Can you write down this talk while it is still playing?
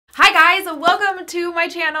welcome to my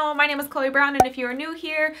channel. My name is Chloe Brown, and if you are new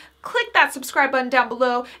here, click that subscribe button down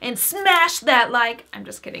below and smash that like. I'm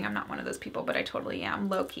just kidding, I'm not one of those people, but I totally am,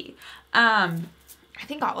 low-key. I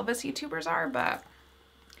think all of us YouTubers are, but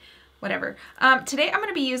whatever. Today I'm going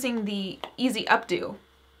to be using the Easy Updo,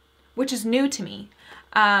 which is new to me.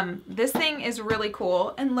 This thing is really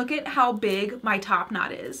cool, and look at how big my top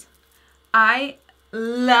knot is. I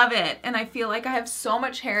love it, and I feel like I have so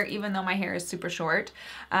much hair even though my hair is super short.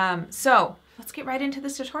 So let's get right into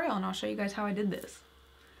this tutorial and I'll show you guys how I did this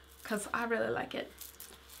because I really like it.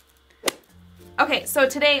 Okay, so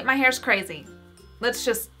today my hair's crazy.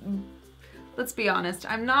 Let's be honest.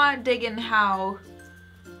 I'm not digging how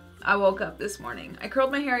I woke up this morning. I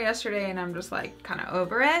curled my hair yesterday and I'm just like kind of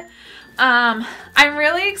over it. I'm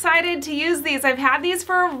really excited to use these. I've had these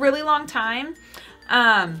for a really long time.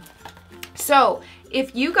 So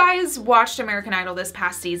if you guys watched American Idol this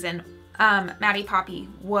past season, Maddie Poppy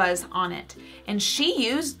was on it and she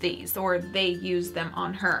used these, or they used them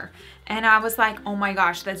on her. And I was like, oh my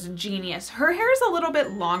gosh, that's genius. Her hair is a little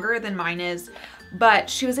bit longer than mine is, but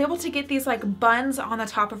she was able to get these like buns on the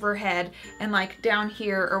top of her head and like down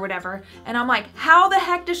here or whatever. And I'm like, how the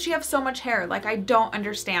heck does she have so much hair? Like, I don't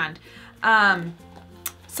understand.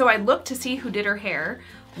 So I looked to see who did her hair,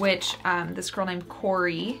 which this girl named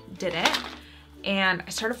Corey did it. And I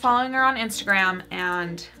started following her on Instagram,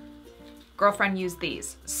 and girlfriend used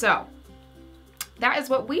these. So that is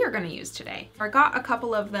what we are going to use today. I got a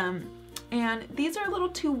couple of them, and these are a little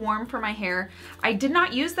too warm for my hair. I did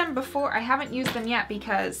not use them before. I haven't used them yet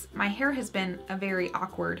because my hair has been a very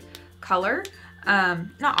awkward color.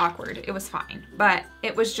 Not awkward, it was fine, but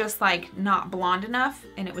it was just like not blonde enough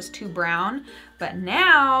and it was too brown. But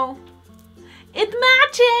now it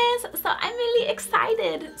matches, so I'm really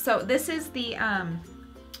excited. So this is the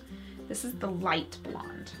light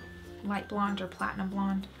blonde or platinum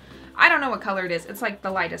blonde. I don't know what color it is. It's like the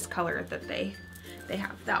lightest color that they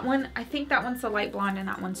have. That one, I think that one's the light blonde, and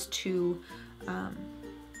that one's too a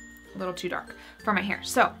little too dark for my hair.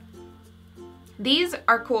 So these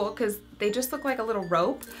are cool because they just look like a little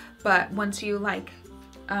rope, but once you like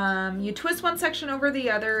you twist one section over the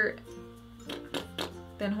other,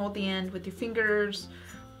 then hold the end with your fingers,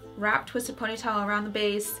 wrap twisted ponytail around the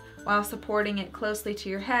base while supporting it closely to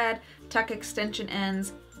your head, tuck extension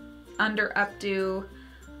ends under updo,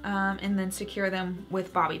 and then secure them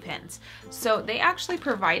with bobby pins. So they actually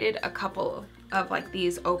provided a couple of like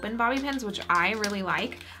these open bobby pins, which I really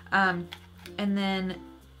like. And then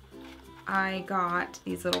I got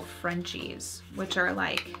these little Frenchies, which are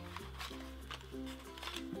like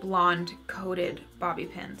blonde coated bobby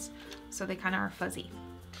pins. So they kind of are fuzzy.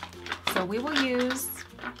 So we will use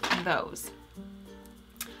those.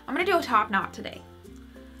 I'm gonna do a top knot today.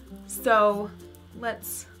 So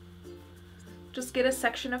let's just get a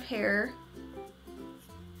section of hair.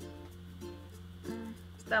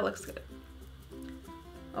 That looks good.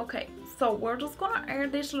 Okay, so we're just gonna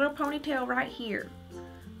add this little ponytail right here.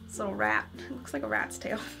 This little rat, it looks like a rat's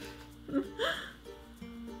tail.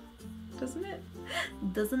 Doesn't it?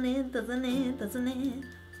 Doesn't it, doesn't it, doesn't it?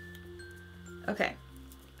 Okay,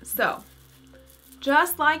 so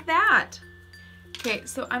just like that. Okay,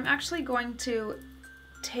 so I'm actually going to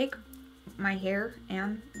take my hair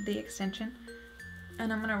and the extension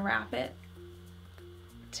and I'm gonna wrap it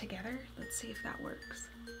together. Let's see if that works.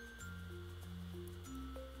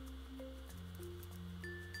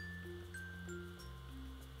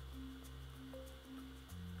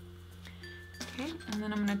 Okay, and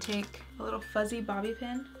then I'm gonna take a little fuzzy bobby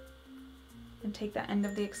pin and take the end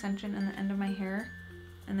of the extension and the end of my hair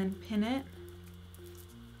and then pin it.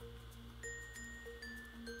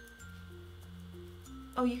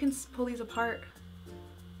 Oh, you can pull these apart.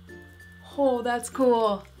 Oh, that's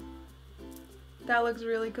cool. That looks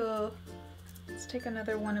really cool. Let's take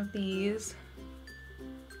another one of these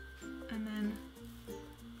and then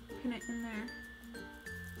pin it in there.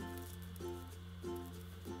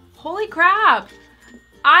 Holy crap!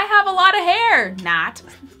 I have a lot of hair! Not.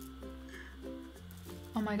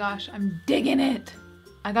 Oh my gosh, I'm digging it.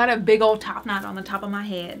 I got a big old top knot on the top of my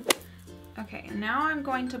head. Okay, and now I'm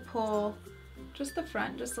going to pull just the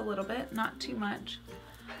front, just a little bit, not too much.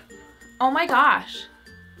 Oh my gosh,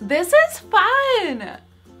 this is fun!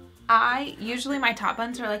 Usually my top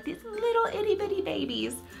buns are like these little itty bitty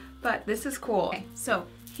babies, but this is cool. Okay, so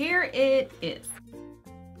here it is.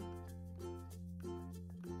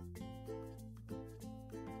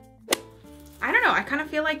 I don't know, I kind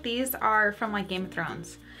of feel like these are from like Game of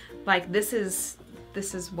Thrones. Like this is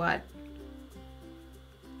what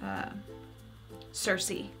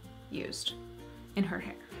Cersei used in her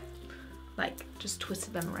hair. Like just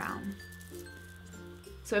twisted them around.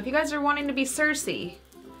 So if you guys are wanting to be Cersei,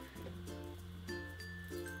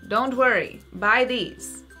 don't worry, buy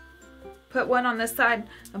these. Put one on this side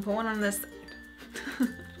and put one on this side.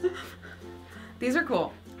 These are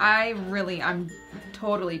cool. I'm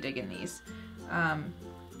totally digging these.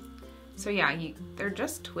 So yeah, they're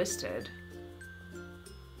just twisted.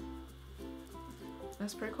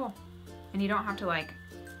 That's pretty cool. And you don't have to like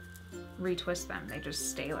retwist them. They just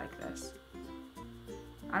stay like this.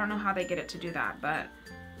 I don't know how they get it to do that, but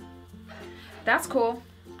that's cool.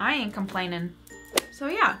 I ain't complaining. So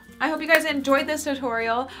yeah, I hope you guys enjoyed this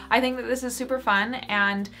tutorial. I think that this is super fun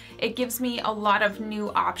and it gives me a lot of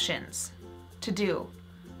new options to do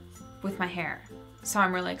with my hair. So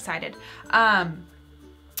I'm really excited.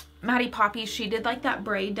 Maddie Poppy, she did like that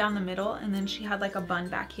braid down the middle and then she had like a bun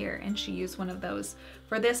back here and she used one of those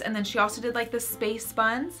for this. And then she also did like the space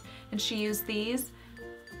buns and she used these.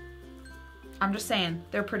 I'm just saying,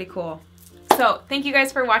 they're pretty cool. So thank you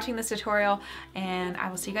guys for watching this tutorial and I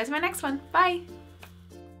will see you guys in my next one. Bye.